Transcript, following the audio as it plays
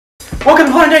Welcome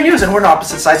to Blind Eye News, and we're on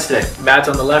opposite sides today. Matt's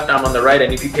on the left, I'm on the right,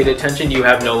 and if you paid attention, you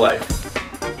have no life.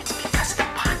 It's because of the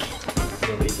pocket.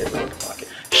 Nobody cares about the pocket.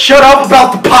 Shut up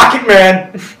about the pocket,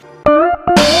 man!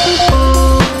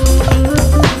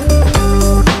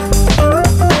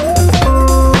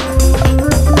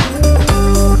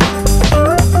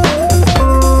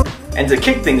 And to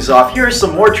kick things off, here are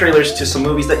some more trailers to some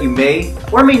movies that you may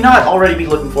or may not already be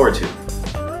looking forward to.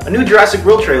 A new Jurassic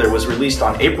World trailer was released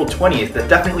on April 20th that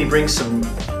definitely brings some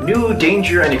new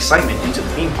danger and excitement into the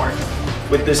theme park.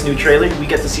 With this new trailer, we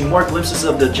get to see more glimpses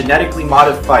of the genetically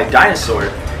modified dinosaur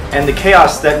and the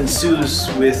chaos that ensues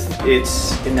with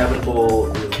its inevitable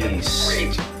release.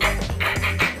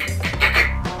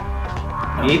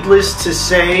 Needless to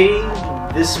say,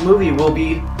 this movie will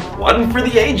be one for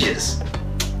the ages.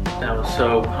 That was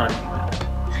so punny.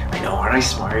 I know, aren't I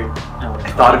smart?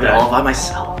 I thought of it all by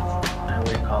myself. I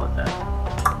wouldn't call it that.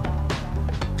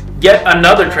 Yet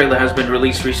another trailer has been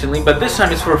released recently, but this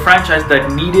time it's for a franchise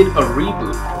that needed a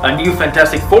reboot. A new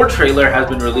Fantastic Four trailer has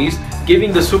been released,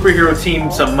 giving the superhero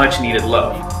team some much needed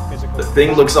love. The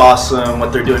Thing looks awesome,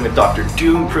 what they're doing with Dr.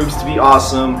 Doom proves to be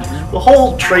awesome. The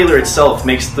whole trailer itself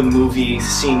makes the movie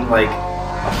seem like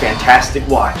a fantastic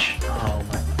watch. Oh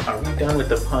my, are we done with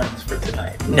the puns for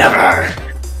tonight? Never!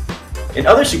 In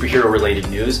other superhero-related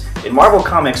news, in Marvel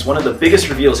Comics, one of the biggest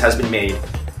reveals has been made,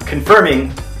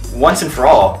 confirming, once and for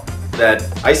all, that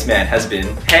Iceman has been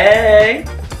gay.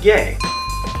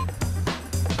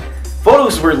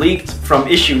 Photos were leaked from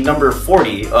issue number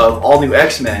 40 of All New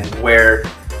X-Men, where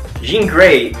Jean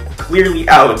Grey clearly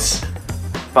outs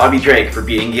Bobby Drake for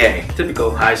being gay.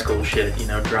 Typical high school shit, you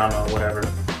know, drama, whatever.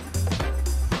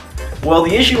 Well,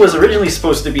 the issue was originally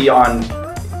supposed to be on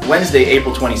Wednesday,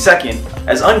 April 22nd.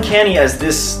 As uncanny as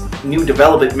this new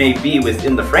development may be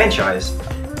within the franchise,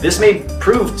 this may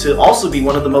prove to also be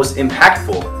one of the most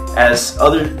impactful, as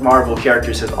other Marvel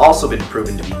characters have also been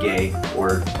proven to be gay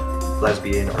or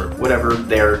lesbian or whatever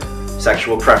their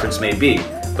sexual preference may be.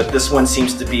 But this one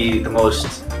seems to be the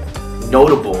most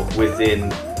notable within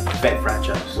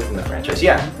the franchise.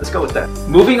 Yeah, let's go with that.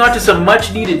 Moving on to some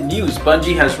much needed news,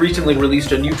 Bungie has recently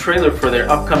released a new trailer for their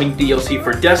upcoming DLC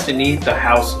for Destiny, The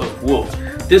House of Wolves.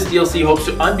 This DLC hopes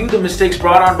to undo the mistakes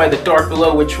brought on by The Dark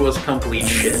Below, which was complete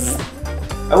shit.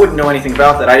 I wouldn't know anything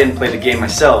about that, I didn't play the game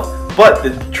myself, but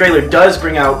the trailer does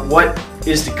bring out what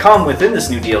is to come within this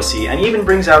new DLC, and even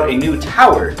brings out a new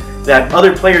tower that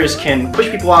other players can push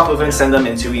people off of and send them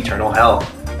into eternal hell.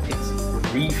 It's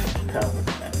Reef Hell.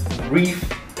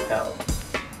 Reef Hell.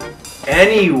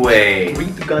 Anyway.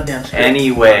 Read the goddamn script.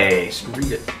 Anyway. Just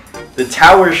read it. The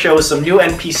tower shows some new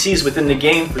NPCs within the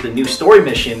game for the new story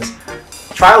missions,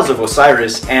 Trials of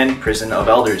Osiris, and Prison of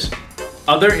Elders.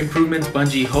 Other improvements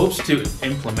Bungie hopes to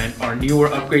implement are newer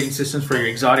upgrading systems for your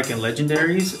exotic and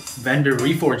legendaries, vendor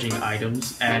reforging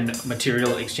items, and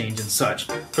material exchange and such.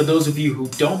 For those of you who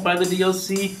don't buy the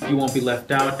DLC, you won't be left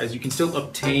out, as you can still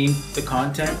obtain the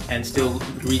content and still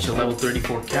reach a level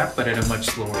 34 cap, but at a much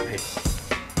slower pace.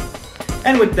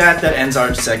 And with that, that ends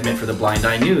our segment for the Blind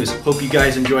Eye News. Hope you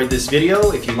guys enjoyed this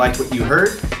video. If you liked what you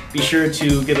heard, be sure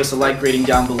to give us a like rating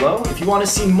down below. If you want to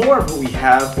see more of what we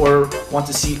have or want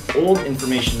to see old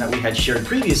information that we had shared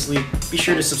previously, be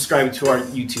sure to subscribe to our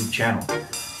YouTube channel.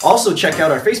 Also, check out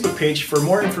our Facebook page for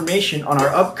more information on our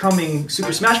upcoming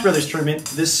Super Smash Bros. Tournament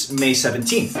this May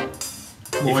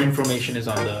 17th. More information is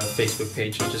on the Facebook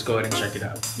page, so just go ahead and check it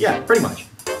out. Yeah, pretty much.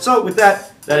 So with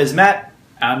that, that is Matt.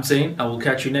 I'm Zain. I will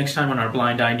catch you next time on our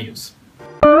Blind Eye News.